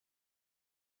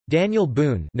Daniel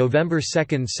Boone, November 2,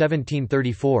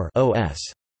 1734, OS.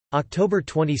 October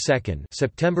 22,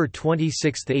 September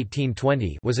 26,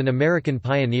 1820, was an American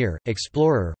pioneer,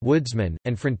 explorer, woodsman,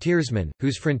 and frontiersman,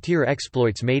 whose frontier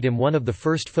exploits made him one of the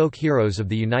first folk heroes of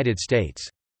the United States.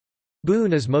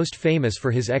 Boone is most famous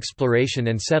for his exploration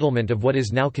and settlement of what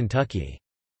is now Kentucky.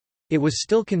 It was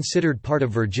still considered part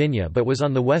of Virginia but was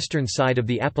on the western side of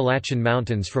the Appalachian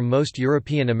Mountains from most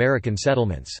European American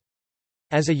settlements.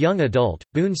 As a young adult,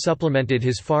 Boone supplemented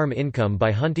his farm income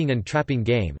by hunting and trapping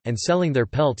game, and selling their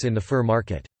pelts in the fur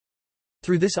market.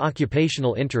 Through this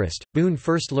occupational interest, Boone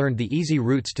first learned the easy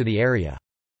routes to the area.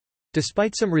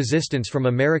 Despite some resistance from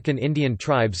American Indian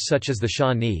tribes such as the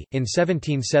Shawnee, in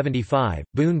 1775,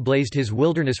 Boone blazed his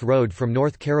wilderness road from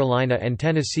North Carolina and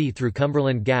Tennessee through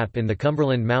Cumberland Gap in the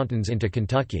Cumberland Mountains into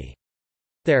Kentucky.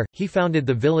 There, he founded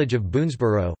the village of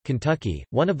Boonesboro, Kentucky,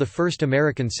 one of the first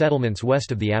American settlements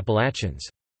west of the Appalachians.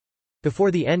 Before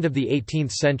the end of the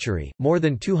 18th century, more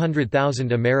than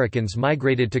 200,000 Americans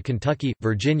migrated to Kentucky,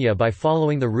 Virginia by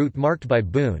following the route marked by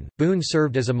Boone. Boone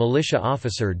served as a militia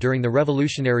officer during the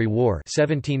Revolutionary War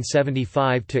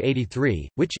 1775–83,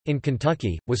 which, in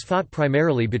Kentucky, was fought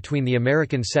primarily between the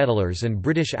American settlers and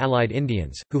British Allied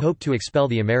Indians, who hoped to expel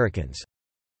the Americans.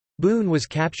 Boone was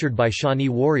captured by Shawnee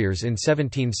warriors in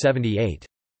 1778.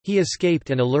 He escaped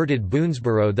and alerted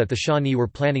Boonesboro that the Shawnee were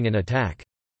planning an attack.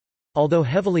 Although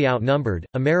heavily outnumbered,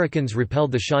 Americans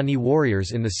repelled the Shawnee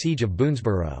warriors in the siege of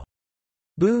Boonesboro.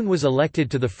 Boone was elected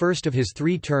to the first of his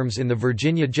 3 terms in the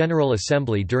Virginia General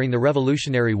Assembly during the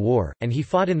Revolutionary War, and he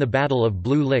fought in the Battle of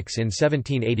Blue Licks in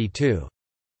 1782.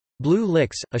 Blue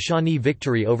Licks, a Shawnee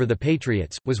victory over the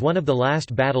Patriots, was one of the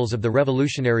last battles of the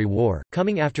Revolutionary War,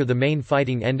 coming after the main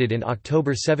fighting ended in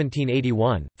October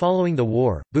 1781. Following the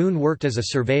war, Boone worked as a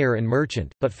surveyor and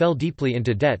merchant, but fell deeply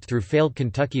into debt through failed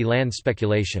Kentucky land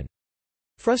speculation.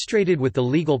 Frustrated with the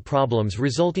legal problems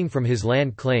resulting from his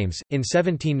land claims, in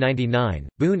 1799,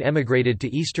 Boone emigrated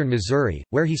to eastern Missouri,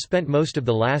 where he spent most of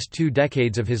the last 2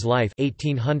 decades of his life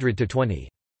 1800–20.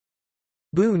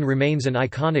 Boone remains an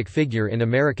iconic figure in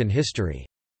American history.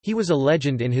 He was a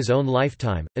legend in his own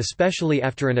lifetime, especially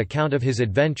after an account of his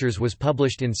adventures was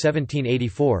published in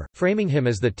 1784, framing him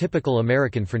as the typical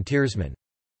American frontiersman.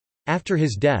 After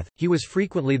his death, he was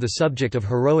frequently the subject of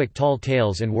heroic tall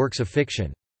tales and works of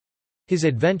fiction. His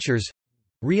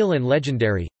adventures—real and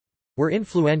legendary—were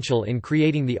influential in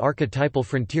creating the archetypal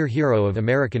frontier hero of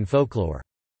American folklore.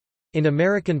 In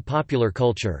American popular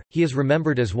culture, he is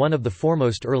remembered as one of the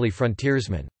foremost early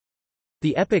frontiersmen.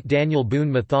 The epic Daniel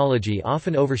Boone mythology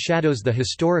often overshadows the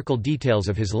historical details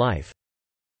of his life.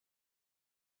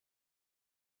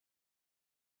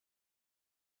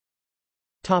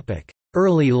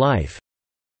 Early life.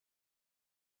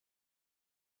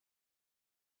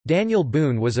 Daniel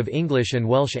Boone was of English and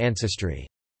Welsh ancestry.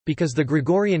 Because the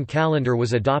Gregorian calendar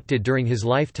was adopted during his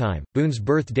lifetime, Boone's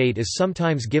birth date is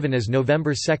sometimes given as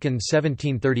November 2,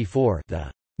 1734,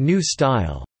 the New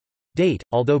Style date,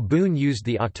 although Boone used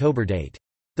the October date.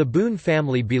 The Boone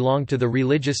family belonged to the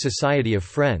Religious Society of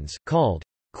Friends, called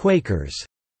Quakers,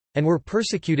 and were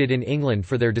persecuted in England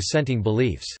for their dissenting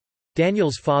beliefs.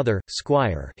 Daniel's father,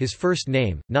 Squire, his first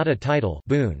name, not a title,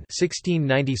 Boone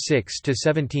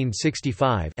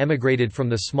 (1696–1765), emigrated from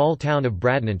the small town of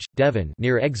Bradninch, Devon,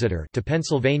 near Exeter, to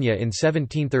Pennsylvania in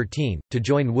 1713 to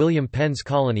join William Penn's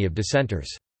colony of dissenters.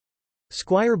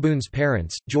 Squire Boone's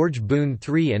parents, George Boone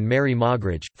III and Mary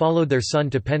Moggridge, followed their son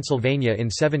to Pennsylvania in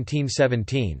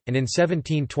 1717, and in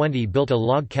 1720 built a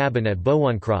log cabin at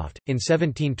Bowoncroft. In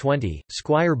 1720,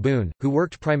 Squire Boone, who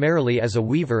worked primarily as a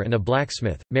weaver and a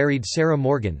blacksmith, married Sarah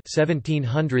Morgan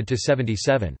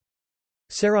 (1700–77).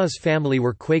 Sarah's family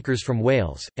were Quakers from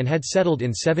Wales, and had settled in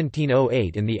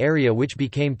 1708 in the area which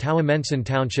became Towamencin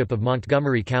Township of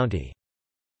Montgomery County.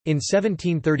 In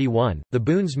 1731, the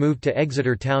Boones moved to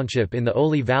Exeter Township in the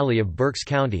Oley Valley of Berks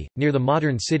County, near the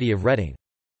modern city of Reading.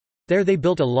 There they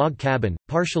built a log cabin,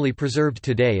 partially preserved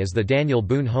today as the Daniel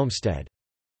Boone Homestead.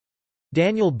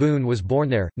 Daniel Boone was born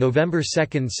there, November 2,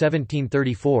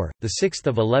 1734, the 6th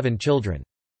of 11 children.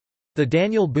 The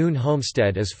Daniel Boone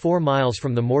Homestead is 4 miles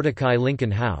from the Mordecai Lincoln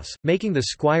House, making the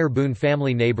Squire Boone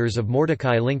family neighbors of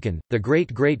Mordecai Lincoln, the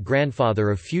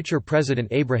great-great-grandfather of future President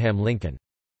Abraham Lincoln.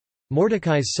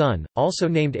 Mordecai's son, also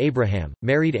named Abraham,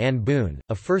 married Anne Boone,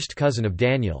 a first cousin of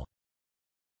Daniel.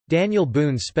 Daniel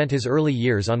Boone spent his early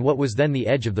years on what was then the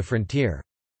edge of the frontier.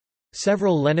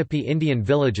 Several Lenape Indian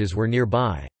villages were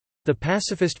nearby. The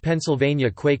pacifist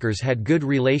Pennsylvania Quakers had good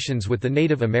relations with the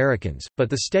Native Americans, but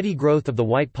the steady growth of the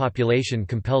white population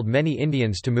compelled many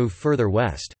Indians to move further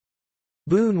west.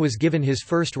 Boone was given his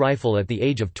first rifle at the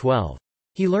age of 12.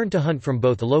 He learned to hunt from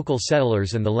both local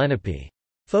settlers and the Lenape.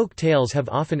 Folk tales have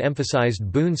often emphasized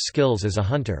Boone's skills as a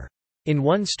hunter. In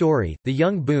one story, the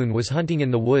young Boone was hunting in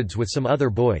the woods with some other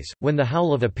boys, when the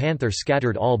howl of a panther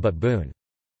scattered all but Boone.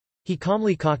 He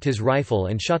calmly cocked his rifle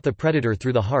and shot the predator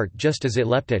through the heart just as it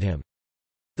leapt at him.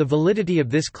 The validity of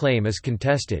this claim is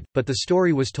contested, but the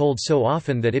story was told so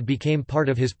often that it became part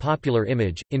of his popular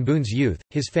image. In Boone's youth,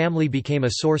 his family became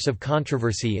a source of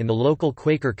controversy in the local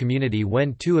Quaker community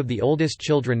when two of the oldest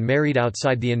children married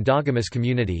outside the endogamous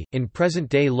community, in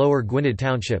present-day Lower Gwinnett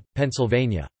Township,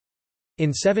 Pennsylvania.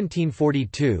 In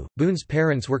 1742, Boone's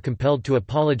parents were compelled to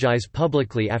apologize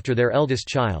publicly after their eldest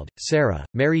child, Sarah,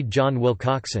 married John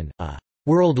Wilcoxon, a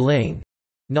worldling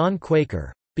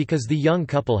non-Quaker. Because the young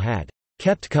couple had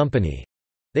kept company,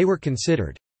 they were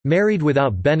considered married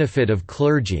without benefit of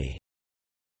clergy.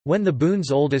 When the Boone's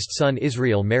oldest son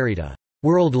Israel married a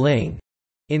worldling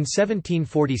in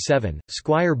 1747,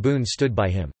 Squire Boone stood by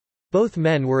him. Both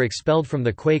men were expelled from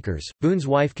the Quakers. Boone's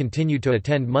wife continued to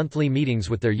attend monthly meetings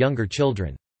with their younger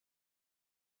children.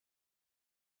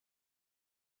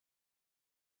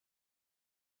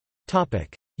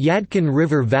 Yadkin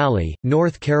River Valley,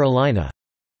 North Carolina.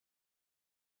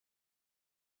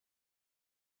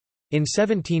 In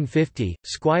 1750,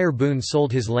 Squire Boone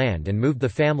sold his land and moved the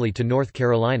family to North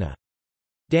Carolina.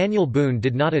 Daniel Boone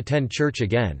did not attend church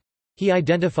again. He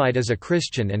identified as a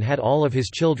Christian and had all of his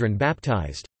children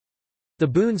baptized. The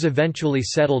Boones eventually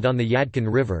settled on the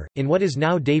Yadkin River, in what is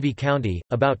now Davie County,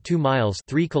 about 2 miles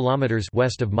 3 kilometers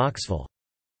west of Mocksville.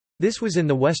 This was in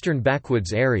the western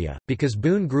backwoods area. Because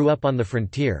Boone grew up on the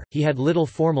frontier, he had little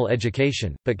formal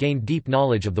education, but gained deep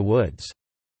knowledge of the woods.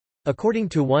 According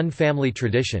to one family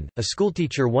tradition, a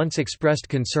schoolteacher once expressed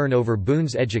concern over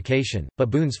Boone's education,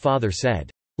 but Boone's father said,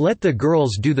 "Let the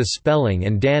girls do the spelling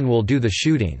and Dan will do the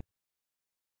shooting."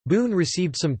 Boone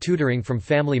received some tutoring from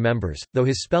family members, though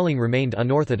his spelling remained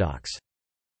unorthodox.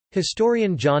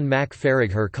 Historian John Mack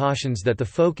Faragher cautions that the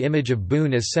folk image of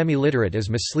Boone as semi-literate is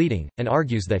misleading, and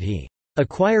argues that he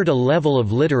acquired a level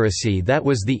of literacy that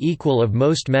was the equal of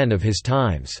most men of his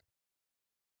times.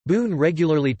 Boone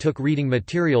regularly took reading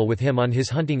material with him on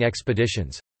his hunting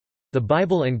expeditions. The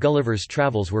Bible and Gulliver's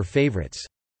Travels were favorites.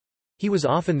 He was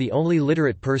often the only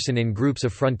literate person in groups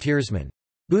of frontiersmen.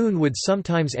 Boone would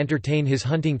sometimes entertain his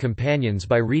hunting companions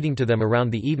by reading to them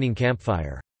around the evening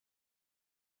campfire.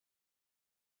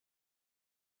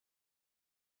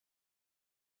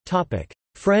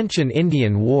 French and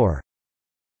Indian War.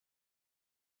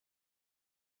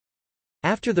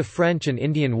 After the French and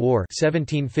Indian War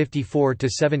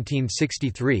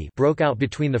 1754–1763 broke out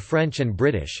between the French and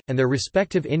British, and their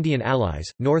respective Indian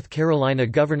allies, North Carolina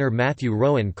Governor Matthew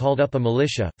Rowan called up a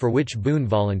militia, for which Boone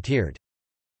volunteered.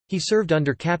 He served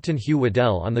under Captain Hugh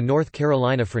Waddell on the North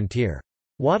Carolina frontier.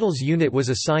 Waddell's unit was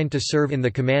assigned to serve in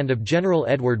the command of General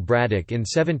Edward Braddock in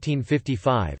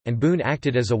 1755, and Boone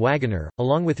acted as a wagoner,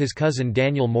 along with his cousin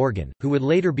Daniel Morgan, who would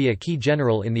later be a key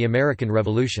general in the American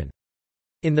Revolution.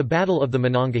 In the Battle of the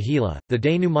Monongahela, the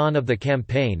denouement of the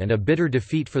campaign and a bitter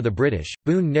defeat for the British,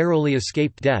 Boone narrowly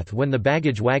escaped death when the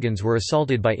baggage wagons were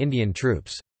assaulted by Indian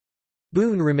troops.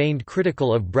 Boone remained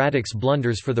critical of Braddock's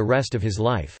blunders for the rest of his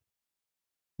life.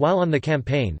 While on the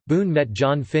campaign, Boone met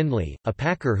John Findley, a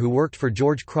packer who worked for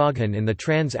George Croghan in the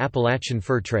trans-Appalachian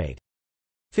fur trade.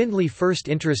 Findley first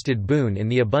interested Boone in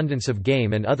the abundance of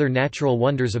game and other natural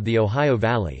wonders of the Ohio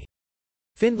Valley.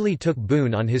 Findley took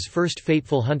Boone on his first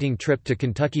fateful hunting trip to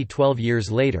Kentucky 12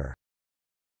 years later.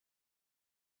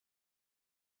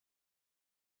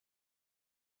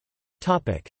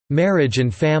 Marriage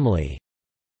and family.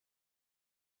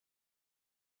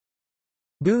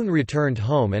 Boone returned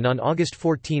home and on August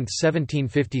 14,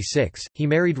 1756, he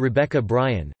married Rebecca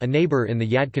Bryan, a neighbor in the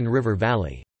Yadkin River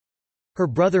Valley. Her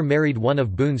brother married one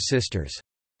of Boone's sisters.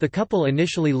 The couple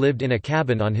initially lived in a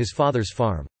cabin on his father's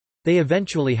farm. They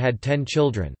eventually had 10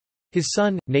 children. His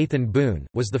son, Nathan Boone,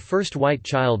 was the first white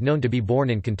child known to be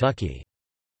born in Kentucky.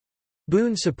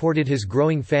 Boone supported his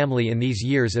growing family in these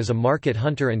years as a market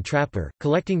hunter and trapper,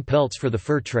 collecting pelts for the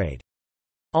fur trade.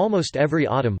 Almost every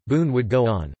autumn, Boone would go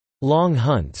on long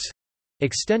hunts,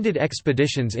 extended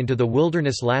expeditions into the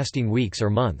wilderness lasting weeks or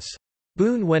months.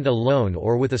 Boone went alone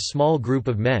or with a small group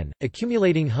of men,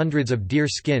 accumulating hundreds of deer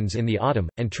skins in the autumn,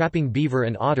 and trapping beaver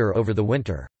and otter over the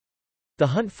winter. The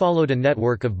hunt followed a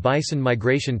network of bison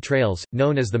migration trails,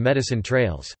 known as the Medicine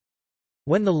Trails.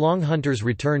 When the Long Hunters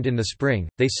returned in the spring,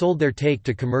 they sold their take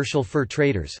to commercial fur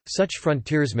traders. Such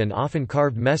frontiersmen often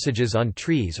carved messages on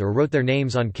trees or wrote their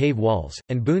names on cave walls,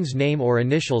 and Boone's name or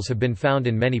initials have been found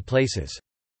in many places.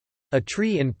 A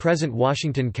tree in present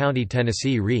Washington County,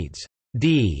 Tennessee reads,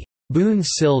 D. Boone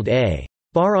Sild A.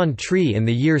 Bar on tree in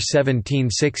the year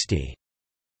 1760.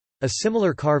 A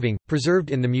similar carving,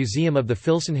 preserved in the Museum of the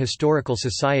Filson Historical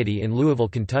Society in Louisville,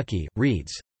 Kentucky,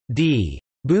 reads, D.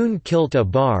 Boone kilt a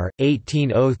bar,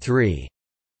 1803.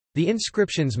 The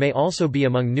inscriptions may also be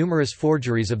among numerous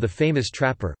forgeries of the famous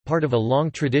trapper, part of a long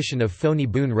tradition of phony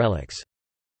Boone relics.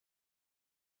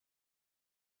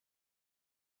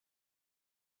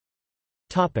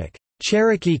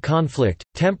 Cherokee conflict,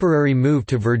 temporary move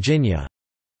to Virginia.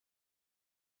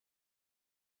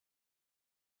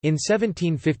 In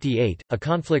 1758, a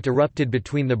conflict erupted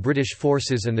between the British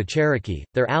forces and the Cherokee,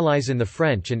 their allies in the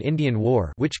French and Indian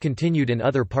War, which continued in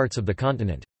other parts of the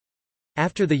continent.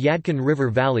 After the Yadkin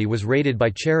River Valley was raided by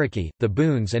Cherokee, the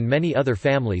Boones and many other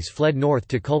families fled north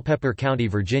to Culpeper County,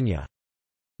 Virginia.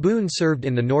 Boone served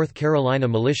in the North Carolina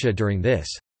militia during this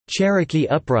Cherokee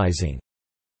uprising.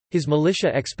 His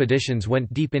militia expeditions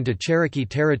went deep into Cherokee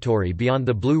territory beyond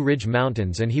the Blue Ridge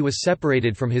Mountains, and he was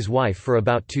separated from his wife for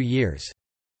about 2 years.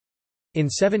 In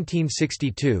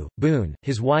 1762, Boone,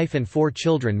 his wife and 4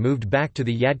 children moved back to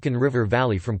the Yadkin River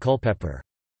Valley from Culpeper.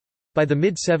 By the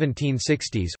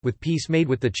mid-1760s, with peace made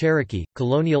with the Cherokee,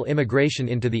 colonial immigration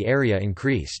into the area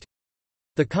increased.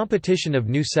 The competition of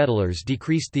new settlers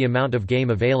decreased the amount of game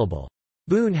available.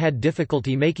 Boone had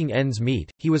difficulty making ends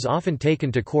meet, he was often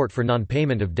taken to court for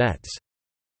non-payment of debts.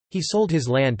 He sold his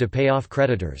land to pay off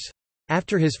creditors.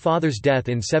 After his father's death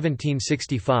in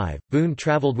 1765, Boone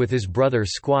traveled with his brother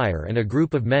Squire and a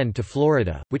group of men to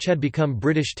Florida, which had become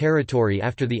British territory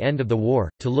after the end of the war,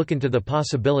 to look into the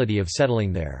possibility of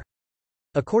settling there.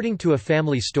 According to a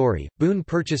family story, Boone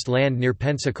purchased land near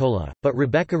Pensacola, but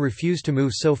Rebecca refused to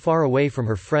move so far away from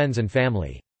her friends and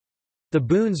family. The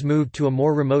Boones moved to a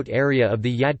more remote area of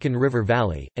the Yadkin River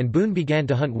Valley, and Boone began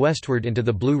to hunt westward into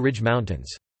the Blue Ridge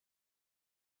Mountains.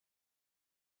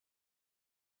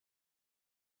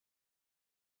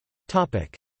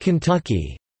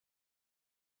 Kentucky.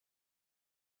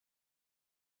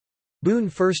 Boone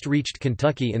first reached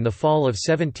Kentucky in the fall of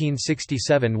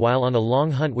 1767 while on a long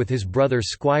hunt with his brother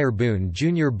Squire Boone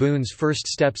Jr. Boone's first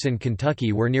steps in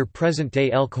Kentucky were near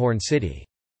present-day Elkhorn City.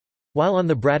 While on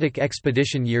the Braddock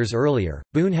expedition years earlier,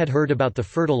 Boone had heard about the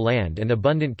fertile land and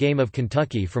abundant game of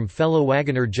Kentucky from fellow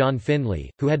wagoner John Findlay,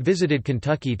 who had visited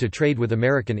Kentucky to trade with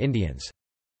American Indians.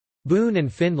 Boone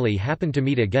and Findlay happened to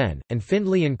meet again, and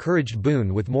Findlay encouraged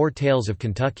Boone with more tales of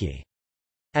Kentucky.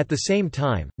 At the same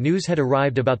time, news had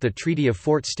arrived about the Treaty of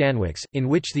Fort Stanwix, in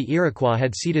which the Iroquois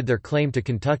had ceded their claim to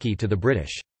Kentucky to the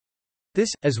British.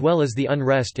 This, as well as the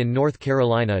unrest in North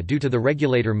Carolina due to the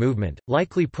Regulator movement,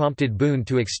 likely prompted Boone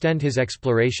to extend his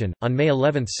exploration. On May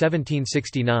 11,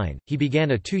 1769, he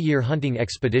began a 2-year hunting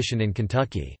expedition in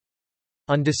Kentucky.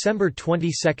 On December 22,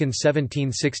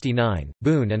 1769,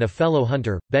 Boone and a fellow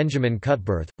hunter, Benjamin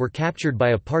Cutbirth, were captured by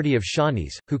a party of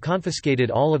Shawnees, who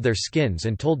confiscated all of their skins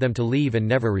and told them to leave and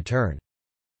never return.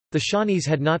 The Shawnees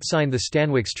had not signed the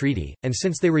Stanwix Treaty, and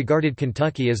since they regarded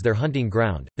Kentucky as their hunting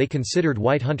ground, they considered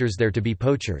white hunters there to be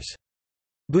poachers.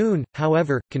 Boone,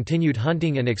 however, continued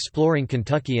hunting and exploring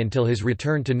Kentucky until his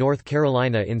return to North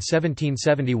Carolina in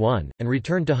 1771, and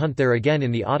returned to hunt there again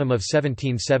in the autumn of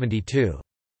 1772.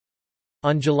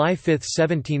 On July 5,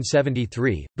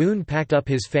 1773, Boone packed up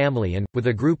his family and, with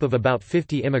a group of about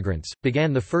 50 immigrants,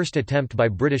 began the first attempt by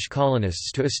British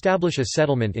colonists to establish a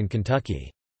settlement in Kentucky.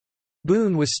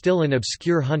 Boone was still an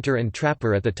obscure hunter and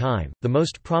trapper at the time. The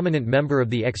most prominent member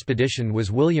of the expedition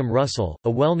was William Russell,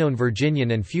 a well-known Virginian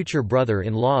and future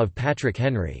brother-in-law of Patrick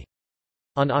Henry.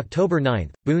 On October 9,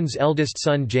 Boone's eldest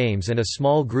son James and a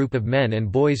small group of men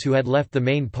and boys who had left the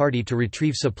main party to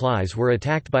retrieve supplies were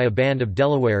attacked by a band of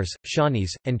Delawares,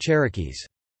 Shawnees, and Cherokees.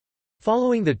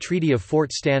 Following the Treaty of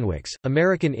Fort Stanwix,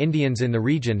 American Indians in the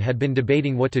region had been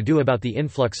debating what to do about the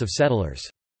influx of settlers.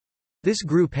 This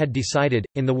group had decided,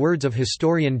 in the words of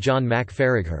historian John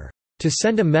MacFaragher, to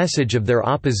send a message of their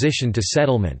opposition to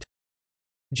settlement.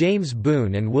 James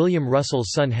Boone and William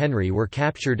Russell's son Henry were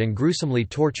captured and gruesomely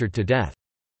tortured to death.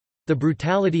 The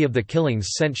brutality of the killings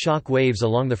sent shock waves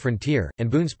along the frontier,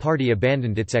 and Boone's party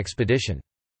abandoned its expedition.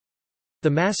 The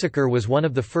massacre was one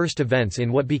of the first events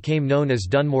in what became known as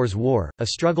Dunmore's War, a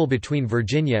struggle between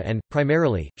Virginia and,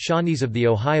 primarily, Shawnees of the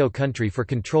Ohio Country for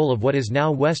control of what is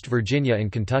now West Virginia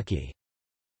and Kentucky.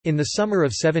 In the summer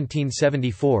of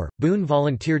 1774, Boone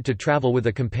volunteered to travel with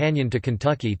a companion to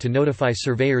Kentucky to notify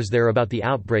surveyors there about the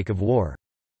outbreak of war.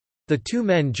 The two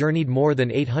men journeyed more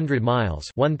than 800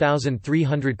 miles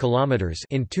 (1,300 kilometers)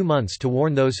 in 2 months to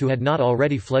warn those who had not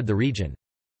already fled the region.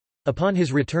 Upon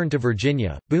his return to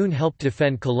Virginia, Boone helped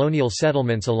defend colonial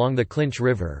settlements along the Clinch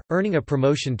River, earning a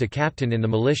promotion to captain in the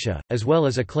militia, as well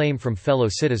as acclaim from fellow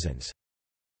citizens.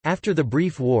 After the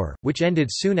brief war, which ended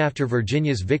soon after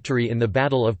Virginia's victory in the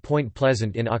Battle of Point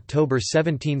Pleasant in October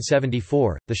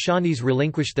 1774, the Shawnees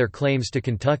relinquished their claims to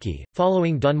Kentucky.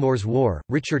 Following Dunmore's War,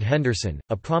 Richard Henderson,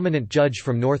 a prominent judge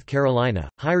from North Carolina,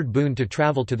 hired Boone to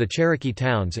travel to the Cherokee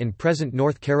towns in present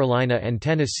North Carolina and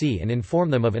Tennessee and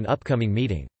inform them of an upcoming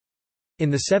meeting.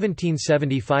 In the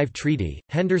 1775 treaty,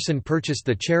 Henderson purchased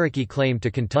the Cherokee claim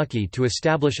to Kentucky to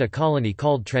establish a colony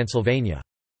called Transylvania.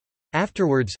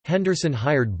 Afterwards, Henderson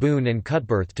hired Boone and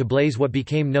Cutbirth to blaze what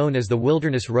became known as the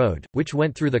Wilderness Road, which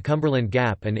went through the Cumberland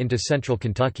Gap and into central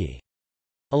Kentucky.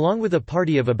 Along with a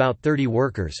party of about 30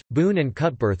 workers, Boone and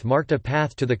Cutbirth marked a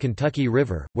path to the Kentucky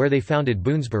River, where they founded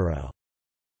Boonesboro.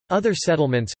 Other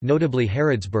settlements, notably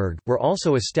Harrodsburg, were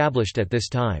also established at this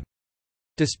time.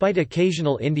 Despite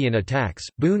occasional Indian attacks,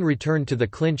 Boone returned to the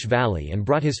Clinch Valley and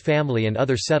brought his family and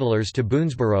other settlers to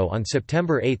Boonesboro on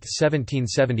September 8,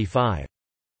 1775.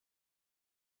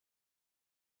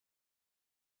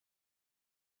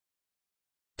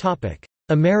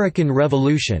 American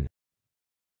Revolution.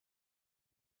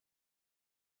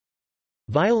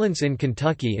 Violence in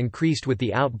Kentucky increased with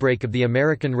the outbreak of the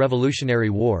American Revolutionary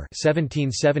War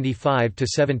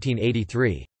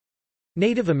 1775–1783.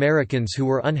 Native Americans who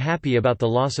were unhappy about the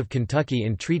loss of Kentucky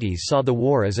in treaties saw the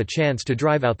war as a chance to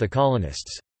drive out the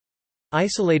colonists.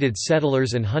 Isolated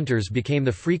settlers and hunters became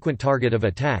the frequent target of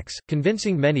attacks,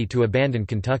 convincing many to abandon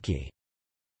Kentucky.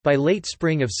 By late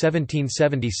spring of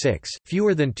 1776,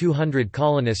 fewer than 200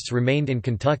 colonists remained in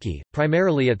Kentucky,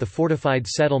 primarily at the fortified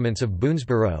settlements of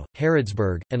Boonesboro,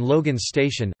 Harrodsburg, and Logan's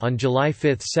Station. On July 5,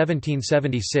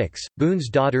 1776, Boone's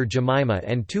daughter Jemima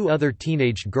and two other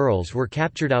teenaged girls were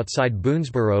captured outside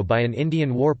Boonesboro by an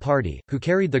Indian war party, who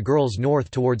carried the girls north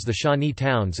towards the Shawnee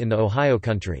towns in the Ohio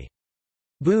country.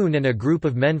 Boone and a group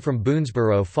of men from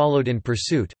Boonesboro followed in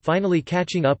pursuit, finally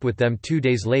catching up with them 2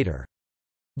 days later.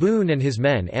 Boone and his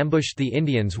men ambushed the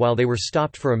Indians while they were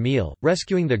stopped for a meal,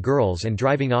 rescuing the girls and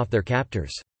driving off their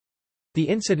captors. The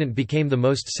incident became the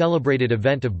most celebrated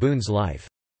event of Boone's life.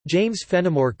 James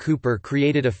Fenimore Cooper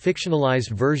created a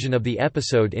fictionalized version of the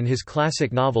episode in his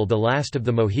classic novel The Last of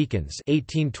the Mohicans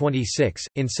 1826.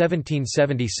 In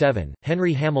 1777,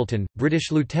 Henry Hamilton,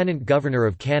 British Lieutenant Governor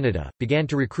of Canada, began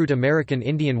to recruit American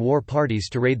Indian war parties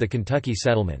to raid the Kentucky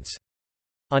settlements.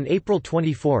 On April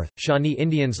 24, Shawnee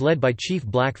Indians led by Chief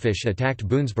Blackfish attacked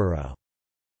Boonesboro.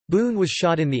 Boone was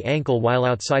shot in the ankle while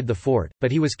outside the fort,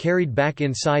 but he was carried back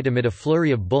inside amid a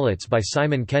flurry of bullets by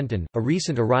Simon Kenton, a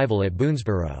recent arrival at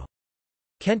Boonesboro.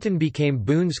 Kenton became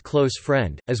Boone's close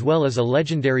friend, as well as a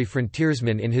legendary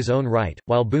frontiersman in his own right.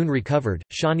 While Boone recovered,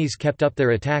 Shawnees kept up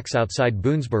their attacks outside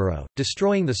Boonesboro,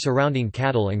 destroying the surrounding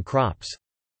cattle and crops.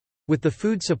 With the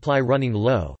food supply running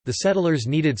low, the settlers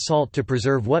needed salt to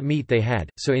preserve what meat they had,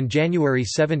 so in January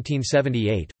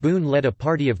 1778, Boone led a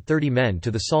party of 30 men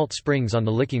to the salt springs on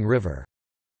the Licking River.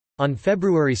 On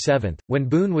February 7, when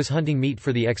Boone was hunting meat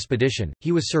for the expedition,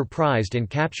 he was surprised and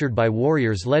captured by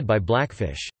warriors led by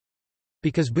Blackfish.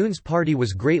 Because Boone's party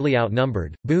was greatly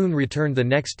outnumbered, Boone returned the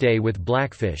next day with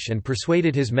Blackfish and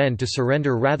persuaded his men to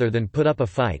surrender rather than put up a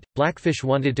fight. Blackfish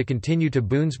wanted to continue to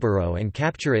Boonesboro and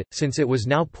capture it, since it was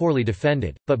now poorly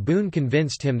defended, but Boone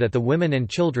convinced him that the women and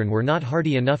children were not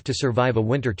hardy enough to survive a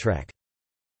winter trek.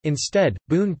 Instead,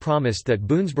 Boone promised that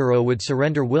Boonesboro would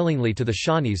surrender willingly to the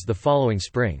Shawnees the following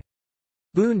spring.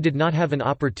 Boone did not have an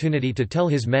opportunity to tell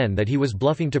his men that he was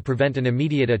bluffing to prevent an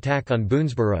immediate attack on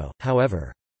Boonesboro,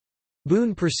 however.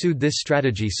 Boone pursued this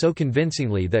strategy so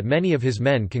convincingly that many of his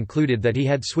men concluded that he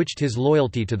had switched his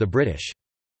loyalty to the British.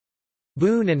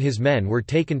 Boone and his men were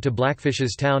taken to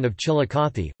Blackfish's town of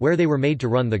Chillicothe, where they were made to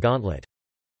run the gauntlet.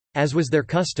 As was their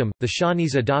custom, the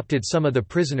Shawnees adopted some of the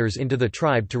prisoners into the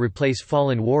tribe to replace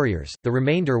fallen warriors, the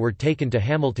remainder were taken to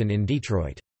Hamilton in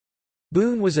Detroit.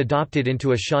 Boone was adopted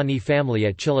into a Shawnee family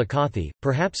at Chillicothe,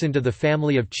 perhaps into the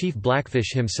family of Chief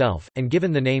Blackfish himself, and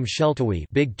given the name Sheltowee,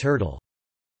 Big Turtle.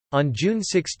 On June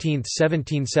 16,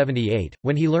 1778,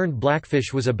 when he learned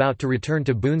Blackfish was about to return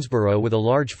to Boonesboro with a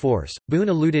large force, Boone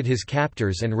eluded his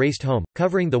captors and raced home,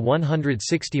 covering the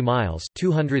 160 miles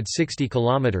 (260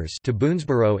 kilometers) to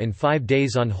Boonesboro in 5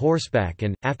 days on horseback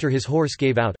and, after his horse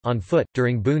gave out, on foot.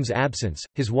 During Boone's absence,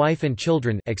 his wife and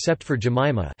children, except for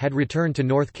Jemima, had returned to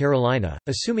North Carolina,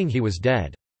 assuming he was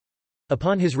dead.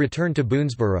 Upon his return to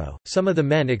Boonesboro, some of the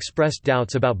men expressed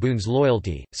doubts about Boone's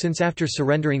loyalty, since after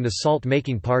surrendering the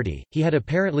salt-making party, he had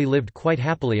apparently lived quite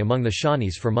happily among the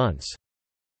Shawnees for months.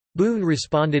 Boone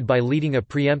responded by leading a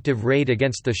preemptive raid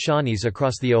against the Shawnees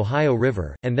across the Ohio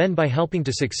River, and then by helping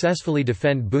to successfully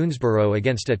defend Boonesboro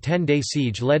against a 10-day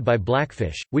siege led by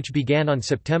Blackfish, which began on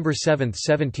September 7,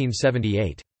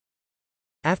 1778.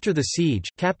 After the siege,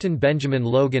 Captain Benjamin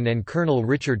Logan and Colonel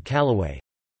Richard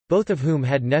Calloway—both of whom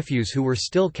had nephews who were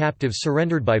still captives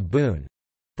surrendered by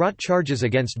Boone—brought charges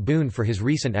against Boone for his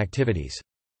recent activities.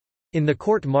 In the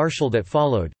court-martial that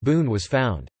followed, Boone was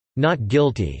found not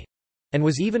guilty and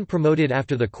was even promoted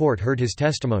after the court heard his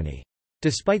testimony.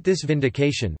 Despite this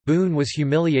vindication, Boone was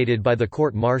humiliated by the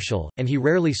court-martial, and he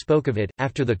rarely spoke of it.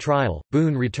 After the trial,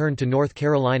 Boone returned to North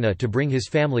Carolina to bring his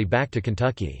family back to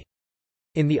Kentucky.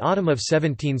 In the autumn of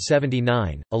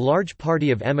 1779, a large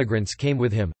party of emigrants came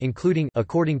with him, including,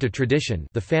 according to tradition,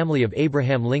 the family of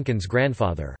Abraham Lincoln's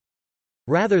grandfather.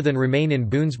 Rather than remain in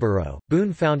Boonesboro,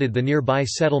 Boone founded the nearby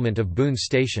settlement of Boone's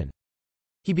Station.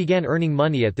 He began earning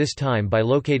money at this time by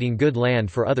locating good land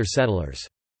for other settlers.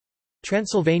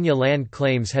 Transylvania land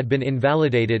claims had been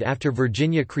invalidated after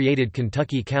Virginia created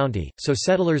Kentucky County, so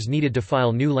settlers needed to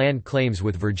file new land claims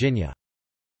with Virginia.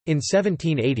 In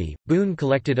 1780, Boone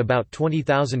collected about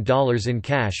 $20,000 in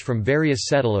cash from various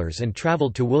settlers and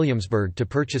traveled to Williamsburg to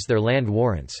purchase their land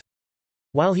warrants.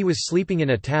 While he was sleeping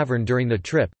in a tavern during the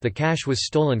trip, the cash was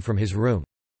stolen from his room.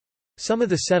 Some of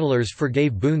the settlers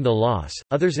forgave Boone the loss,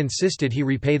 others insisted he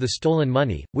repay the stolen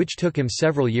money, which took him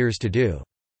several years to do.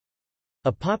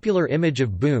 A popular image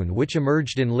of Boone which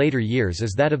emerged in later years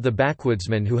is that of the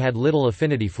backwoodsman who had little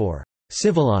affinity for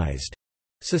civilized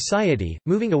society,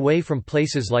 moving away from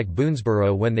places like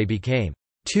Boonesboro when they became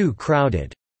too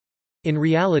crowded. In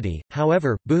reality,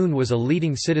 however, Boone was a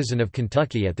leading citizen of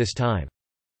Kentucky at this time.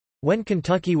 When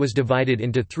Kentucky was divided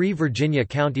into 3 Virginia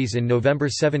counties in November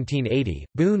 1780,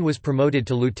 Boone was promoted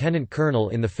to lieutenant colonel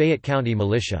in the Fayette County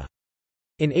Militia.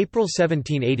 In April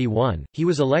 1781, he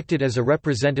was elected as a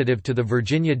representative to the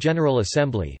Virginia General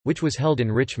Assembly, which was held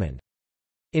in Richmond.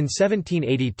 In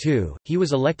 1782, he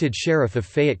was elected sheriff of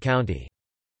Fayette County.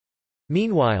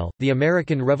 Meanwhile, the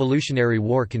American Revolutionary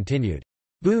War continued.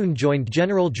 Boone joined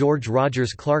General George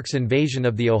Rogers Clark's invasion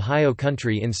of the Ohio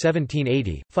Country in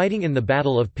 1780, fighting in the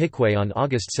Battle of Piqua on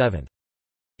August 7.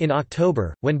 In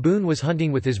October, when Boone was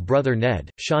hunting with his brother Ned,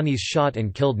 Shawnees shot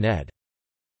and killed Ned.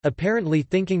 Apparently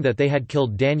thinking that they had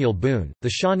killed Daniel Boone,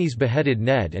 the Shawnees beheaded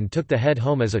Ned and took the head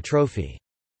home as a trophy.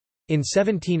 In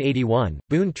 1781,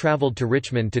 Boone traveled to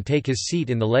Richmond to take his seat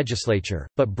in the legislature,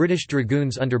 but British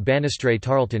dragoons under Banastre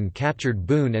Tarleton captured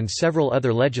Boone and several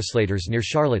other legislators near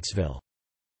Charlottesville.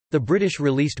 The British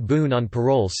released Boone on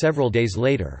parole several days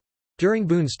later. During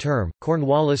Boone's term,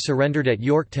 Cornwallis surrendered at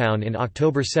Yorktown in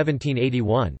October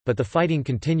 1781, but the fighting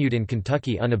continued in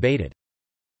Kentucky unabated.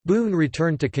 Boone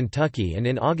returned to Kentucky and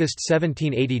in August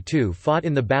 1782 fought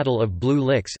in the Battle of Blue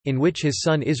Licks, in which his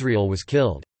son Israel was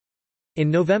killed. In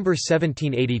November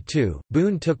 1782,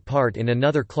 Boone took part in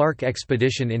another Clark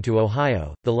expedition into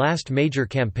Ohio, the last major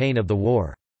campaign of the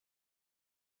war.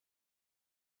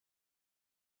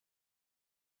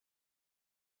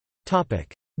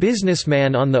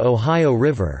 Businessman on the Ohio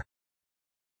River.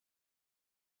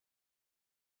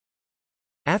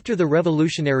 After the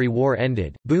Revolutionary War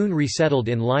ended, Boone resettled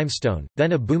in Limestone,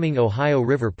 then a booming Ohio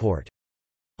River port.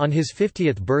 On his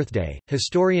 50th birthday,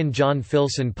 historian John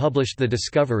Filson published The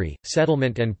Discovery,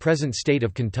 Settlement and Present State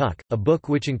of Kentucky, a book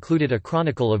which included a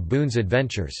chronicle of Boone's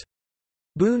adventures.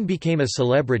 Boone became a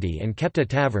celebrity and kept a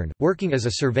tavern, working as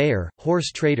a surveyor,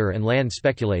 horse trader and land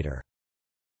speculator.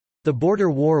 The border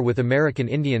war with American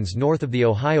Indians north of the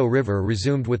Ohio River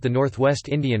resumed with the Northwest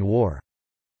Indian War.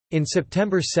 In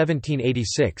September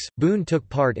 1786, Boone took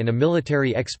part in a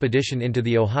military expedition into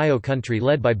the Ohio country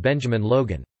led by Benjamin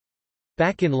Logan.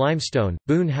 Back in Limestone,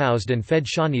 Boone housed and fed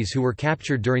Shawnees who were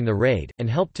captured during the raid, and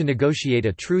helped to negotiate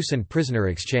a truce and prisoner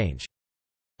exchange.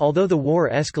 Although the war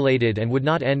escalated and would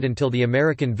not end until the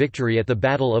American victory at the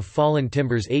Battle of Fallen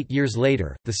Timbers 8 years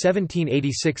later, the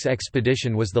 1786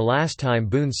 expedition was the last time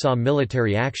Boone saw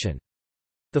military action.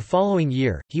 The following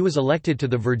year, he was elected to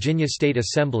the Virginia State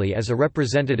Assembly as a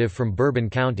representative from Bourbon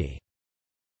County.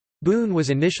 Boone was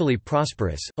initially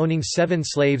prosperous, owning 7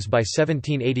 slaves by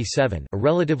 1787, a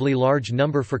relatively large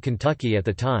number for Kentucky at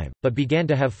the time, but began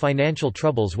to have financial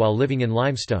troubles while living in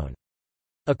Limestone.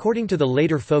 According to the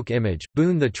later folk image,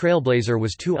 Boone the Trailblazer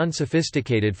was too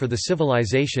unsophisticated for the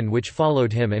civilization which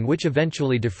followed him and which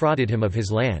eventually defrauded him of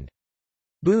his land.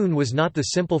 Boone was not the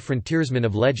simple frontiersman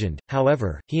of legend,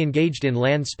 however, he engaged in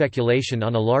land speculation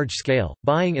on a large scale,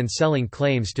 buying and selling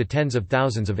claims to tens of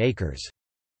thousands of acres.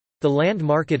 The land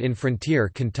market in frontier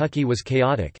Kentucky was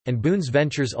chaotic, and Boone's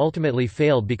ventures ultimately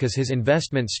failed because his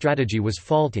investment strategy was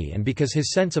faulty and because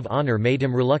his sense of honor made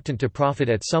him reluctant to profit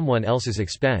at someone else's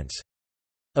expense.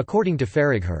 According to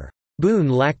Faragher, Boone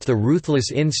lacked the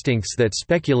ruthless instincts that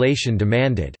speculation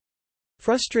demanded.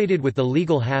 Frustrated with the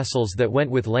legal hassles that went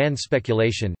with land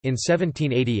speculation, in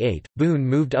 1788, Boone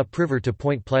moved upriver to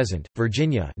Point Pleasant,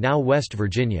 Virginia, now West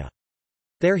Virginia.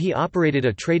 There he operated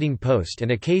a trading post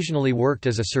and occasionally worked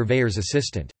as a surveyor's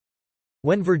assistant.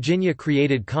 When Virginia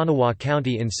created Kanawha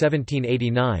County in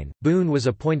 1789, Boone was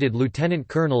appointed lieutenant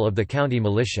colonel of the county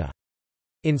militia.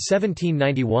 In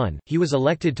 1791, he was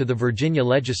elected to the Virginia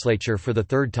legislature for the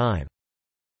third time.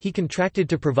 He contracted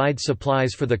to provide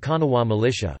supplies for the Kanawha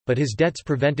militia, but his debts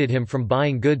prevented him from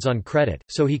buying goods on credit,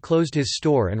 so he closed his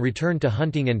store and returned to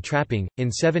hunting and trapping. In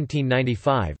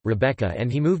 1795, Rebecca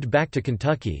and he moved back to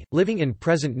Kentucky, living in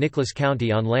present Nicholas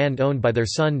County on land owned by their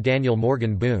son Daniel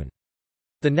Morgan Boone.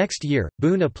 The next year,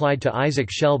 Boone applied to Isaac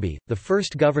Shelby, the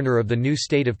first governor of the new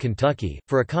state of Kentucky,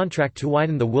 for a contract to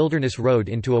widen the Wilderness Road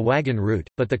into a wagon route,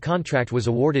 but the contract was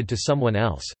awarded to someone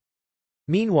else.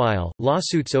 Meanwhile,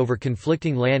 lawsuits over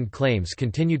conflicting land claims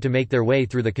continued to make their way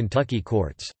through the Kentucky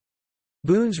courts.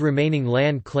 Boone's remaining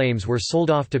land claims were sold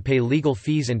off to pay legal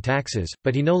fees and taxes,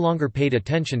 but he no longer paid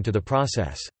attention to the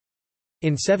process.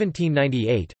 In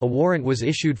 1798, a warrant was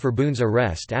issued for Boone's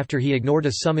arrest after he ignored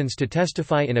a summons to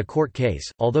testify in a court case,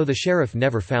 although the sheriff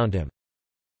never found him.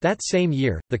 That same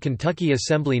year, the Kentucky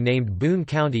Assembly named Boone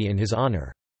County in his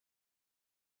honor.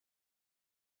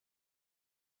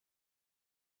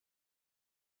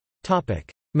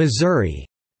 Missouri.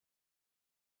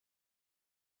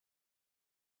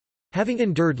 Having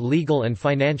endured legal and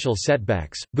financial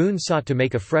setbacks, Boone sought to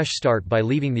make a fresh start by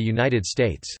leaving the United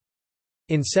States.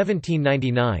 In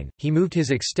 1799, he moved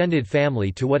his extended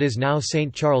family to what is now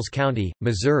St. Charles County,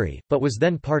 Missouri, but was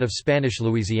then part of Spanish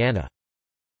Louisiana.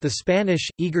 The Spanish,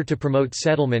 eager to promote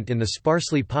settlement in the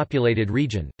sparsely populated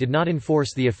region, did not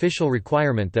enforce the official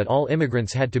requirement that all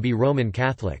immigrants had to be Roman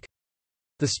Catholic.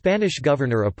 The Spanish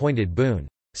governor appointed Boone,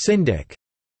 syndic,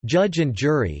 judge and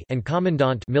jury, and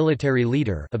commandant, military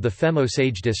leader of the Femme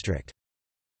Osage district.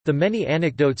 The many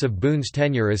anecdotes of Boone's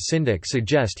tenure as syndic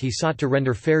suggest he sought to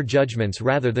render fair judgments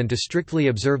rather than to strictly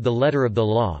observe the letter of the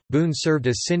law. Boone served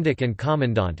as syndic and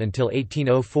commandant until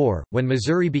 1804, when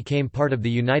Missouri became part of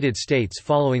the United States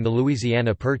following the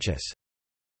Louisiana Purchase.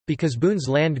 Because Boone's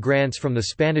land grants from the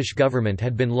Spanish government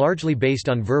had been largely based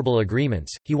on verbal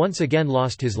agreements, he once again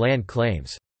lost his land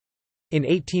claims. In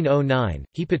 1809,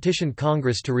 he petitioned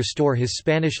Congress to restore his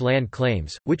Spanish land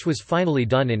claims, which was finally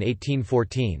done in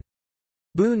 1814.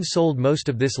 Boone sold most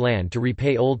of this land to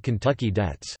repay old Kentucky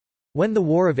debts. When the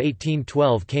War of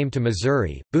 1812 came to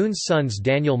Missouri, Boone's sons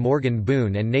Daniel Morgan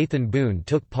Boone and Nathan Boone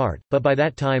took part, but by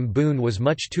that time Boone was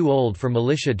much too old for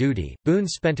militia duty. Boone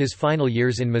spent his final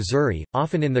years in Missouri,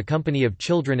 often in the company of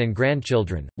children and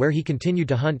grandchildren, where he continued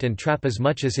to hunt and trap as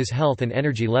much as his health and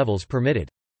energy levels permitted.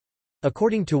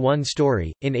 According to one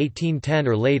story, in 1810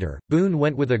 or later, Boone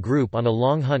went with a group on a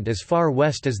long hunt as far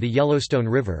west as the Yellowstone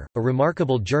River, a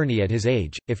remarkable journey at his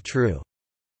age, if true.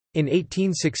 In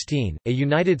 1816, a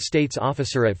United States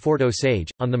officer at Fort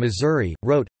Osage, on the Missouri,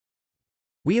 wrote,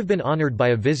 "We have been honored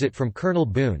by a visit from Colonel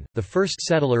Boone, the first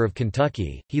settler of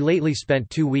Kentucky. He lately spent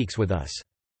 2 weeks with us.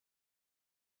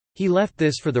 He left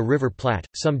this for the River Platte,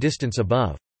 some distance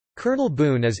above. Colonel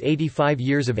Boone is 85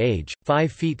 years of age, 5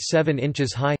 feet 7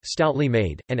 inches high, stoutly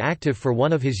made, and active for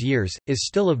one of his years, is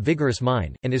still of vigorous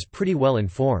mind, and is pretty well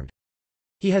informed.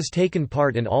 He has taken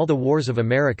part in all the wars of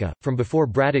America, from before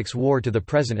Braddock's War to the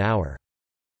present hour."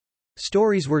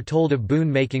 Stories were told of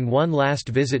Boone making one last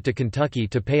visit to Kentucky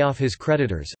to pay off his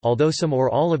creditors, although some or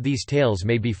all of these tales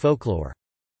may be folklore.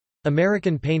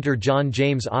 American painter John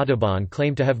James Audubon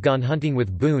claimed to have gone hunting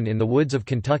with Boone in the woods of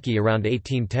Kentucky around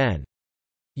 1810.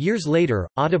 Years later,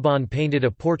 Audubon painted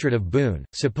a portrait of Boone,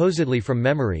 supposedly from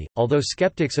memory, although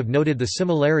skeptics have noted the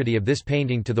similarity of this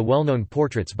painting to the well-known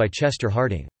portraits by Chester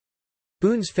Harding.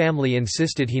 Boone's family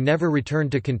insisted he never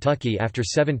returned to Kentucky after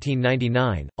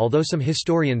 1799, although some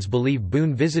historians believe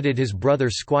Boone visited his brother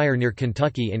Squire near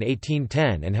Kentucky in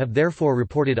 1810 and have therefore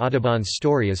reported Audubon's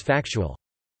story as factual.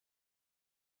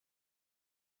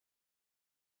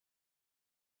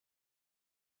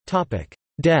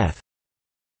 Death.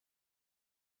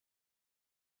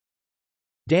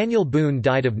 Daniel Boone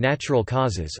died of natural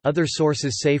causes, other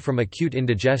sources say from acute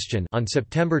indigestion, on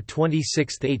September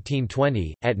 26,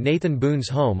 1820, at Nathan Boone's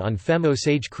home on Femme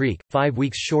Osage Creek, 5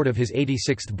 weeks short of his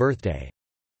 86th birthday.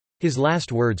 His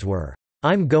last words were,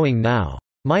 "I'm going now.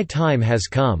 My time has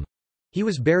come." He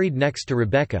was buried next to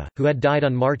Rebecca, who had died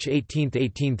on March 18,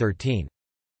 1813.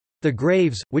 The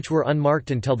graves, which were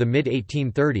unmarked until the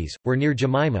mid-1830s, were near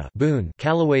Jemima Boone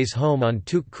Calloway's home on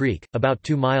Tuke Creek, about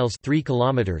 2 miles 3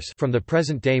 kilometers from the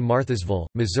present-day Marthasville,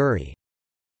 Missouri.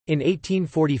 In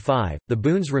 1845, the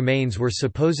Boone's remains were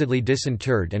supposedly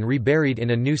disinterred and reburied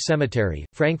in a new cemetery,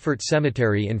 Frankfort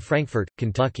Cemetery in Frankfort,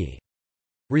 Kentucky.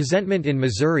 Resentment in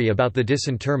Missouri about the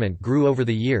disinterment grew over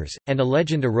the years, and a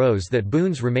legend arose that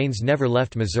Boone's remains never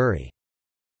left Missouri.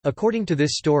 According to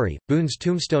this story, Boone's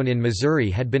tombstone in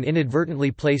Missouri had been inadvertently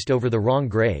placed over the wrong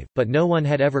grave, but no one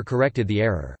had ever corrected the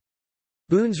error.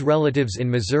 Boone's relatives in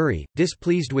Missouri,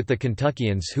 displeased with the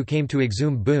Kentuckians who came to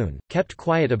exhume Boone, kept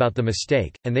quiet about the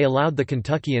mistake, and they allowed the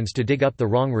Kentuckians to dig up the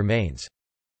wrong remains.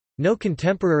 No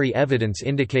contemporary evidence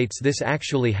indicates this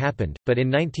actually happened, but in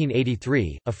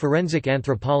 1983, a forensic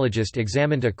anthropologist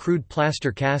examined a crude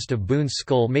plaster cast of Boone's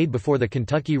skull made before the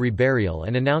Kentucky reburial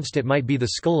and announced it might be the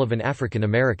skull of an African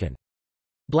American.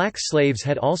 Black slaves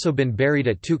had also been buried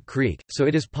at Tuke Creek, so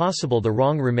it is possible the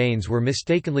wrong remains were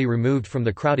mistakenly removed from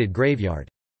the crowded graveyard.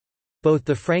 Both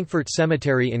the Frankfort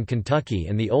Cemetery in Kentucky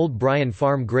and the Old Bryan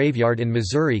Farm Graveyard in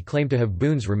Missouri claim to have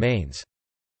Boone's remains.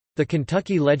 The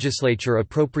Kentucky legislature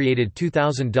appropriated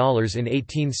 $2,000 in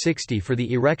 1860 for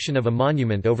the erection of a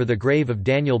monument over the grave of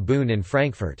Daniel Boone in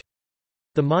Frankfort.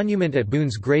 The monument at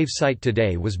Boone's grave site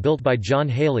today was built by John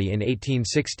Haley in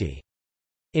 1860.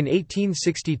 In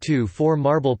 1862, 4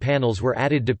 marble panels were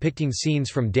added depicting scenes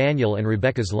from Daniel and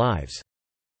Rebecca's lives.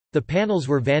 The panels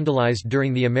were vandalized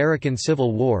during the American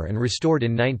Civil War and restored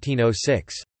in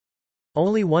 1906.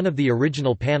 Only one of the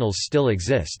original panels still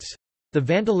exists. The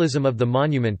vandalism of the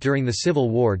monument during the Civil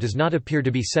War does not appear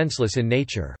to be senseless in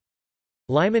nature.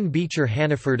 Lyman Beecher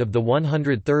Hannaford of the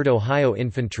 103rd Ohio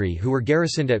Infantry, who were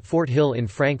garrisoned at Fort Hill in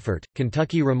Frankfort,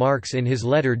 Kentucky, remarks in his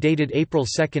letter dated April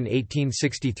 2,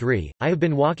 1863, "I have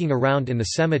been walking around in the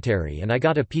cemetery and I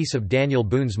got a piece of Daniel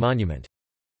Boone's monument.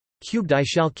 Cubed, I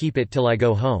shall keep it till I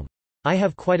go home. I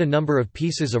have quite a number of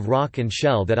pieces of rock and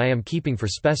shell that I am keeping for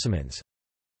specimens."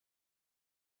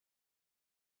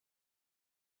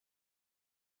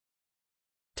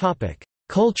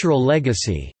 Cultural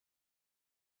legacy.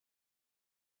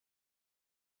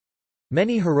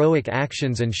 Many heroic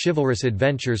actions and chivalrous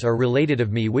adventures are related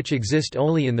of me which exist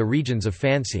only in the regions of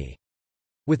fancy.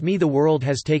 With me the world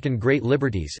has taken great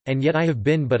liberties, and yet I have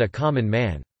been but a common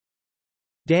man.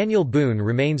 Daniel Boone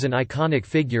remains an iconic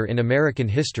figure in American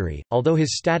history, although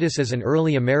his status as an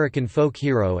early American folk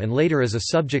hero and later as a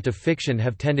subject of fiction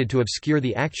have tended to obscure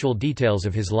the actual details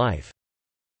of his life.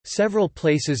 Several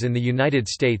places in the United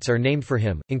States are named for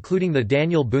him, including the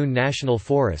Daniel Boone National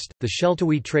Forest, the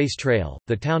Sheltowee Trace Trail,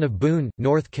 the town of Boone,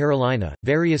 North Carolina,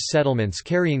 various settlements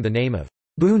carrying the name of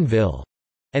Booneville,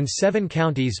 and 7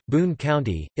 counties: Boone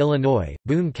County, Illinois;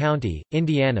 Boone County,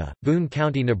 Indiana; Boone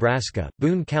County, Nebraska;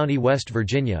 Boone County, West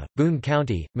Virginia; Boone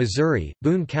County, Missouri;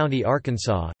 Boone County,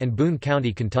 Arkansas; and Boone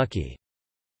County, Kentucky.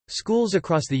 Schools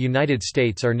across the United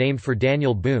States are named for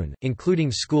Daniel Boone,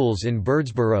 including schools in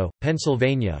Birdsboro,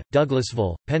 Pennsylvania;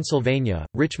 Douglasville, Pennsylvania;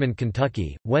 Richmond,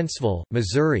 Kentucky; Wentzville,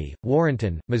 Missouri;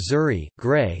 Warrenton, Missouri;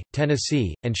 Gray,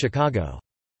 Tennessee; and Chicago.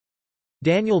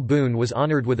 Daniel Boone was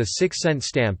honored with a 6-cent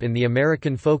stamp in the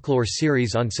American Folklore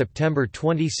series on September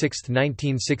 26,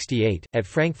 1968, at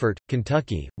Frankfort,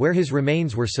 Kentucky, where his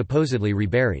remains were supposedly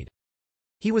reburied.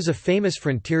 He was a famous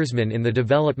frontiersman in the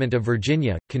development of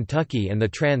Virginia, Kentucky and the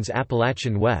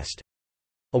Trans-Appalachian West.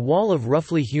 A wall of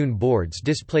roughly hewn boards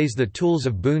displays the tools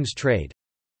of Boone's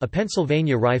trade—a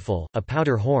Pennsylvania rifle, a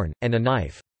powder horn, and a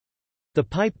knife. The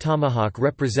pipe tomahawk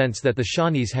represents that the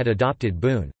Shawnees had adopted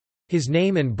Boone. His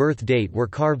name and birth date were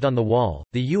carved on the wall.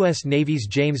 The U.S. Navy's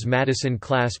James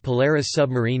Madison-class Polaris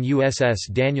submarine USS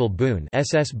Daniel Boone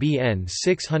 (SSBN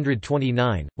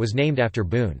 629) was named after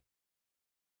Boone.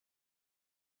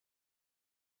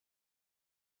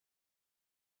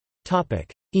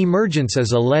 Emergence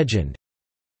as a legend.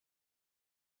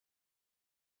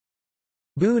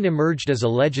 Boone emerged as a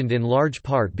legend in large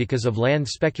part because of land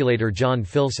speculator John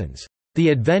Filson's The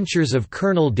Adventures of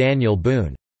Colonel Daniel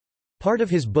Boone, part of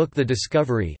his book The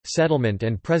Discovery, Settlement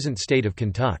and Present State of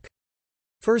Kentucky.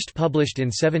 First published in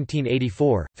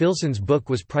 1784, Filson's book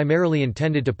was primarily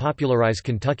intended to popularize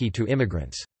Kentucky to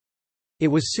immigrants. It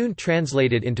was soon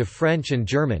translated into French and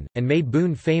German, and made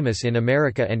Boone famous in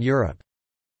America and Europe.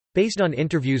 Based on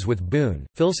interviews with Boone,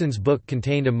 Filson's book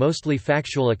contained a mostly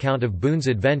factual account of Boone's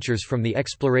adventures from the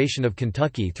exploration of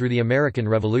Kentucky through the American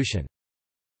Revolution.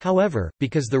 However,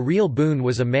 because the real Boone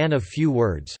was a man of few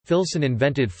words, Filson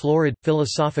invented florid,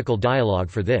 philosophical dialogue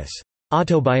for this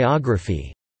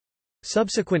autobiography.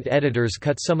 Subsequent editors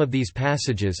cut some of these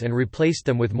passages and replaced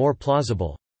them with more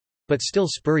plausible—but still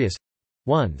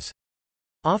spurious—ones.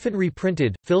 Often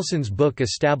reprinted, Filson's book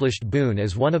established Boone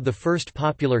as one of the first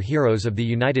popular heroes of the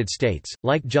United States.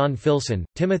 Like John Filson,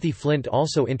 Timothy Flint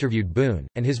also interviewed Boone,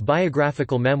 and his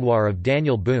biographical memoir of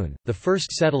Daniel Boone, the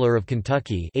first settler of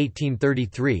Kentucky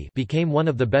 1833, became one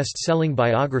of the best-selling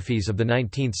biographies of the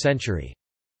 19th century.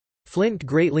 Flint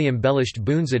greatly embellished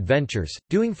Boone's adventures,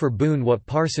 doing for Boone what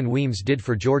Parson Weems did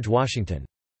for George Washington.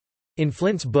 In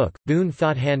Flint's book, Boone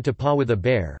fought hand-to-paw with a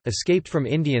bear, escaped from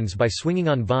Indians by swinging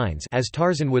on vines as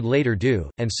Tarzan would later do,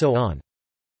 and so on.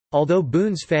 Although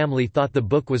Boone's family thought the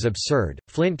book was absurd,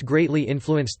 Flint greatly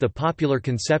influenced the popular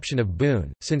conception of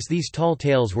Boone, since these tall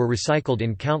tales were recycled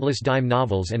in countless dime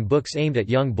novels and books aimed at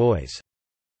young boys.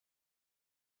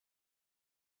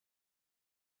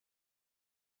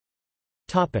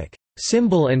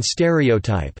 Symbol and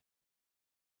stereotype.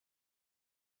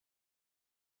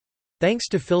 Thanks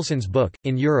to Filson's book,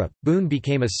 in Europe, Boone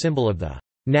became a symbol of the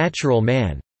natural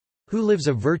man who lives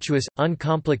a virtuous,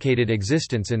 uncomplicated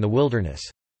existence in the wilderness.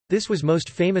 This was most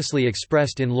famously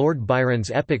expressed in Lord Byron's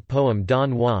epic poem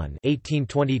Don Juan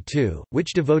 1822,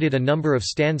 which devoted a number of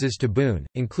stanzas to Boone,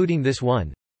 including this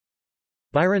one.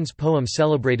 Byron's poem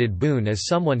celebrated Boone as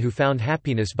someone who found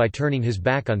happiness by turning his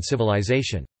back on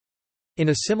civilization. In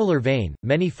a similar vein,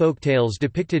 many folk tales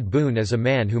depicted Boone as a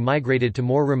man who migrated to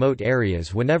more remote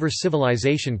areas whenever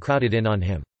civilization crowded in on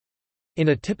him. In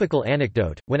a typical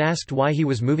anecdote, when asked why he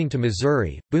was moving to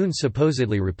Missouri, Boone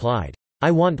supposedly replied,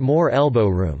 "I want more elbow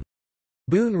room."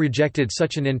 Boone rejected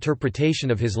such an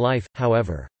interpretation of his life,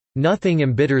 however. "Nothing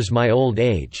embitters my old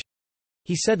age,"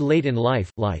 he said late in life,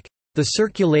 "like the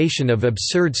circulation of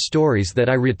absurd stories that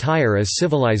I retire as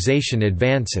civilization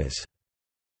advances."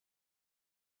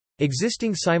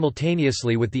 Existing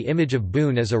simultaneously with the image of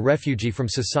Boone as a refugee from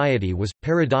society was,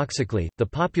 paradoxically, the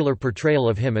popular portrayal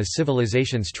of him as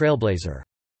civilization's trailblazer.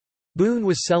 Boone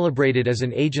was celebrated as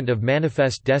an agent of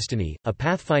manifest destiny, a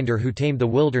pathfinder who tamed the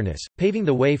wilderness, paving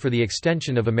the way for the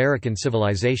extension of American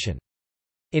civilization.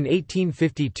 In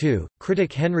 1852,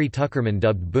 critic Henry Tuckerman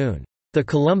dubbed Boone, "the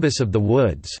Columbus of the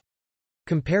woods,"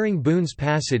 comparing Boone's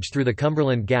passage through the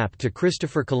Cumberland Gap to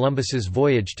Christopher Columbus's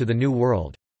voyage to the New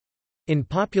World. In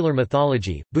popular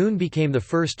mythology, Boone became the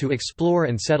first to explore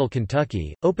and settle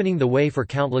Kentucky, opening the way for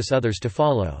countless others to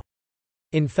follow.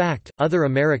 In fact, other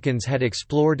Americans had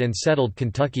explored and settled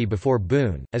Kentucky before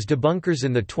Boone, as debunkers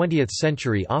in the 20th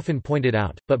century often pointed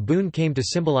out, but Boone came to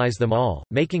symbolize them all,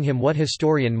 making him what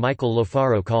historian Michael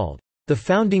Lofaro called, "the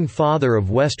founding father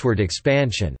of westward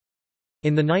expansion."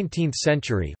 In the 19th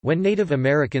century, when Native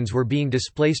Americans were being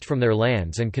displaced from their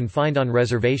lands and confined on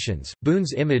reservations,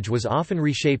 Boone's image was often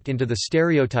reshaped into the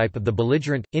stereotype of the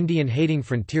belligerent, Indian-hating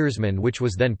frontiersman which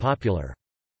was then popular.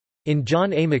 In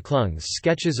John A. McClung's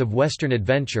Sketches of Western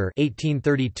Adventure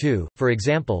 1832, for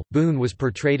example, Boone was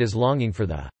portrayed as longing for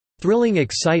the thrilling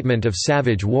excitement of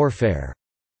savage warfare.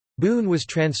 Boone was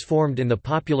transformed in the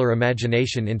popular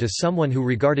imagination into someone who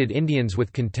regarded Indians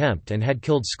with contempt and had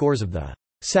killed scores of the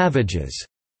savages.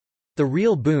 The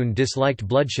real Boone disliked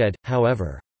bloodshed,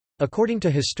 however. According to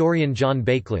historian John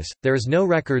Bakeless, there is no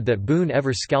record that Boone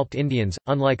ever scalped Indians,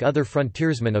 unlike other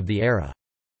frontiersmen of the era.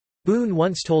 Boone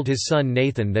once told his son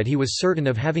Nathan that he was certain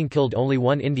of having killed only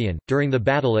one Indian, during the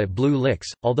battle at Blue Licks,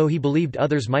 although he believed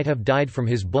others might have died from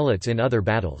his bullets in other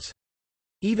battles.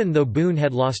 Even though Boone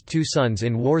had lost 2 sons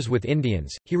in wars with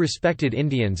Indians, he respected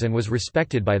Indians and was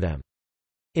respected by them.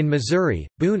 In Missouri,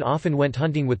 Boone often went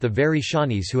hunting with the very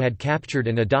Shawnees who had captured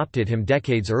and adopted him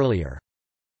decades earlier.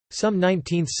 Some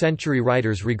 19th-century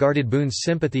writers regarded Boone's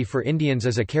sympathy for Indians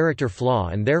as a character flaw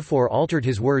and therefore altered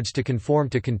his words to conform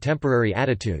to contemporary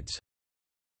attitudes.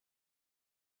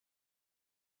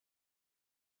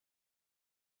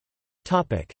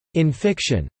 In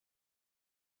fiction.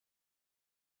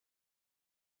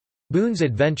 Boone's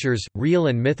adventures, real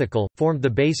and mythical, formed the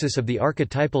basis of the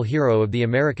archetypal hero of the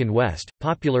American West,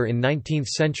 popular in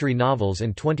 19th-century novels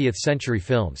and 20th-century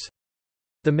films.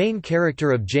 The main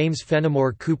character of James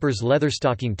Fenimore Cooper's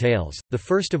Leatherstocking Tales, the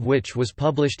first of which was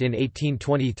published in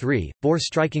 1823, bore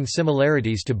striking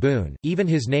similarities to Boone. Even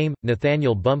his name,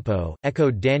 Nathaniel Bumppo,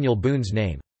 echoed Daniel Boone's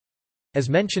name. As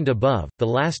mentioned above, The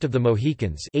Last of the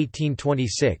Mohicans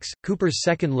 1826, Cooper's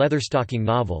second Leatherstocking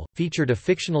novel, featured a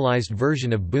fictionalized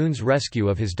version of Boone's rescue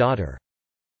of his daughter.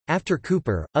 After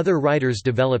Cooper, other writers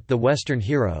developed the Western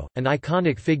hero, an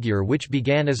iconic figure which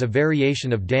began as a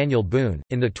variation of Daniel Boone.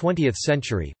 In the 20th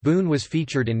century, Boone was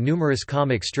featured in numerous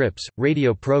comic strips,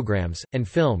 radio programs, and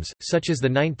films, such as the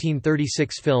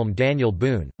 1936 film Daniel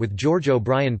Boone, with George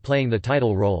O'Brien playing the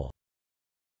title role.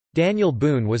 Daniel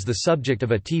Boone was the subject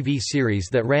of a TV series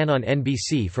that ran on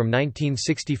NBC from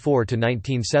 1964 to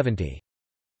 1970.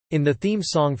 In the theme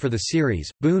song for the series,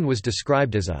 Boone was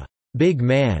described as a big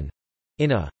man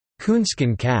in a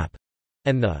coonskin cap,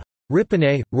 and the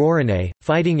Ripane, Roarane,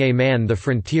 fighting a man the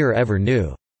frontier ever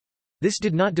knew. This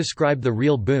did not describe the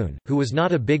real Boone, who was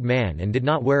not a big man and did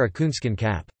not wear a coonskin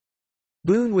cap.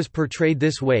 Boone was portrayed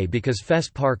this way because Fess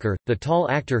Parker, the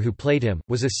tall actor who played him,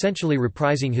 was essentially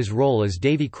reprising his role as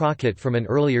Davy Crockett from an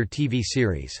earlier TV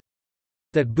series.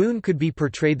 That Boone could be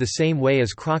portrayed the same way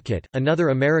as Crockett, another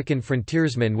American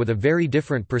frontiersman with a very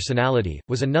different personality,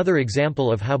 was another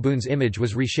example of how Boone's image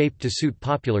was reshaped to suit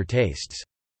popular tastes.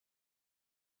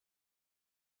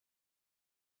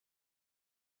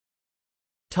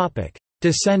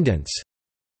 Descendants.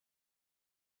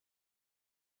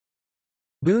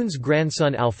 Boone's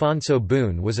grandson Alfonso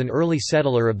Boone was an early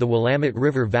settler of the Willamette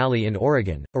River Valley in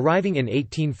Oregon, arriving in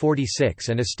 1846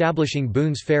 and establishing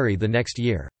Boone's Ferry the next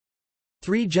year.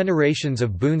 3 generations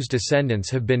of Boone's descendants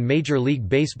have been Major League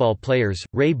Baseball players: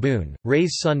 Ray Boone,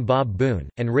 Ray's son Bob Boone,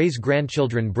 and Ray's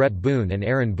grandchildren Brett Boone and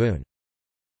Aaron Boone.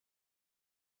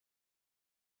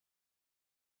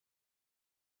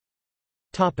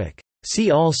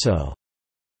 See also: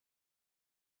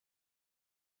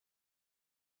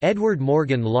 Edward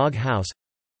Morgan Log House,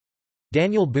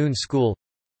 Daniel Boone School,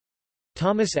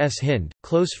 Thomas S. Hind,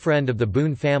 close friend of the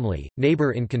Boone family,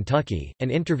 neighbor in Kentucky,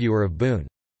 and interviewer of Boone.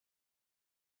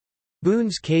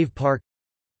 Boone's Cave Park,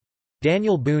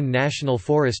 Daniel Boone National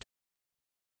Forest,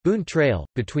 Boone Trail,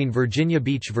 between Virginia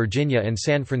Beach, Virginia and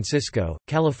San Francisco,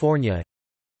 California.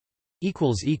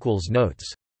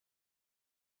 Notes